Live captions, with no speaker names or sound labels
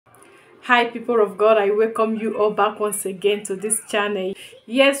Hi people of God, I welcome you all back once again to this channel.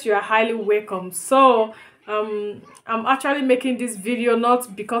 Yes, you are highly welcome. So I'm actually making this video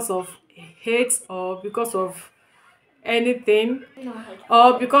not because of hate or because of anything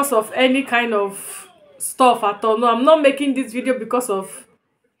or because of any kind of stuff at all. No, I'm not making this video because of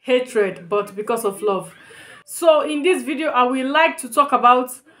hatred but because of love. So in this video I would like to talk about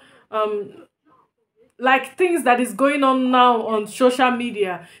like things that is going on now on social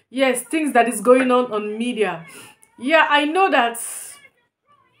media. Yes, things that is going on media. Yeah, I know that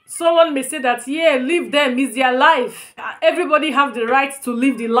someone may say that, yeah, leave them, is their life. Everybody have the right to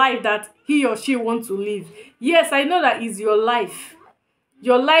live the life that he or she wants to live. Yes, I know that is your life.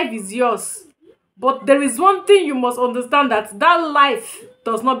 Your life is yours. But there is one thing you must understand, that that life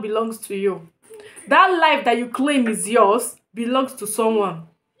does not belong to you. That life that you claim is yours belongs to someone.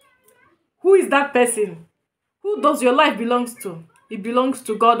 Who is that person? Who does your life belongs to? It belongs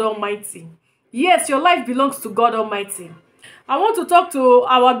to God Almighty. Yes, your life belongs to God Almighty. I want to talk to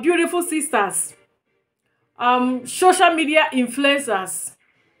our beautiful sisters, social media influencers.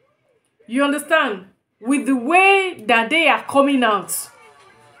 You understand? With the way that they are coming out,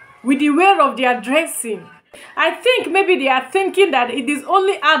 with the way of their dressing, I think maybe they are thinking that it is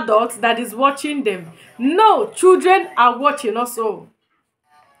only adults that is watching them. No, children are watching also.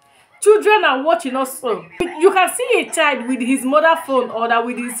 Children are watching also. You can see a child with his mother's phone or that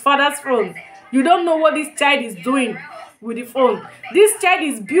with his father's phone. You don't know what this child is doing with the phone. This child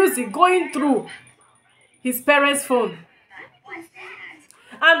is busy going through his parents' phone.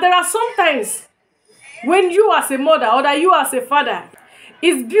 And there are sometimes when you as a mother or that you as a father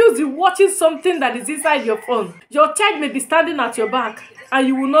is busy watching something that is inside your phone. Your child may be standing at your back and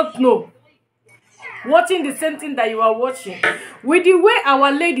you will not know, watching the same thing that you are watching. With the way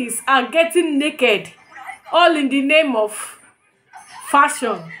our ladies are getting naked, all in the name of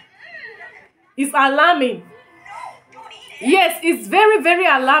fashion, is alarming. Yes, it's very, very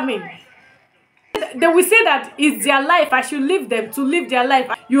alarming. They will say that it's their life, I should leave them to live their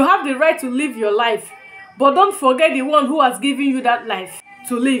life. You have the right to live your life, but don't forget the one who has given you that life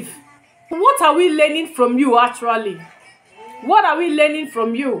to live. What are we learning from you actually? What are we learning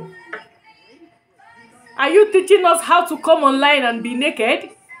from you? Are you teaching us how to come online and be naked?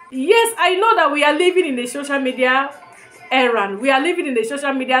 Yes, I know that we are living in a social media era. We are living in a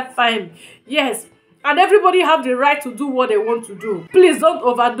social media time. Yes, and everybody have the right to do what they want to do. Please don't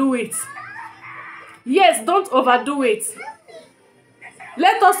overdo it. Yes, don't overdo it.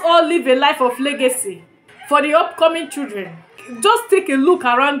 Let us all live a life of legacy for the upcoming children. Just take a look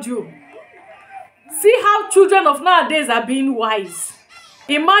around you. See how children of nowadays are being wise.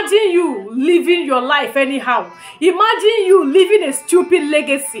 Imagine you living your life anyhow. Imagine you living a stupid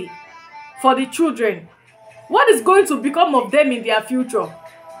legacy for the children. What is going to become of them in their future?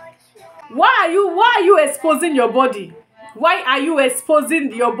 Why are you exposing your body? Why are you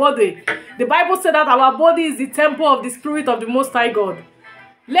exposing your body? The Bible said that our body is the temple of the Spirit of the Most High God.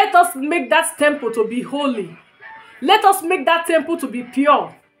 Let us make that temple to be holy. Let us make that temple to be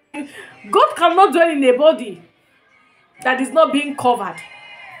pure. God cannot dwell in a body that is not being covered.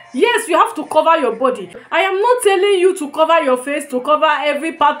 Yes, you have to cover your body. I am not telling you to cover your face, to cover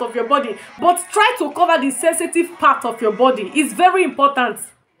every part of your body, but try to cover the sensitive part of your body. It's very important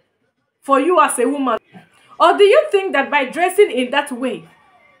for you as a woman. Or do you think that by dressing in that way,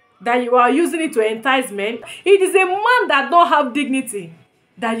 that you are using it to entice men? It is a man that don't have dignity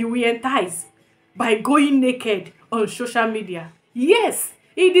that you will entice by going naked on social media. Yes,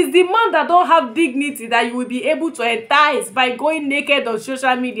 it is the man that don't have dignity that you will be able to entice by going naked on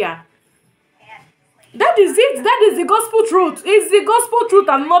social media. That is it. That is the gospel truth. It's the gospel truth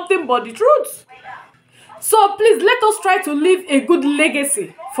and nothing but the truth. So please, let us try to leave a good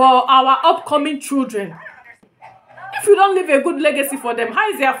legacy for our upcoming children. If you don't leave a good legacy for them, how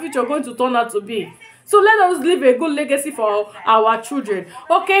is their future going to turn out to be? So let us leave a good legacy for our children.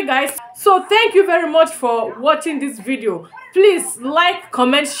 Okay, guys. So thank you very much for watching this video. Please like,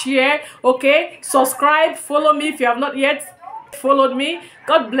 comment, share. Okay, subscribe, follow me if you have not yet followed me.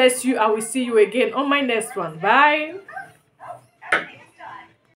 God bless you. I will see you again on my next one. Bye.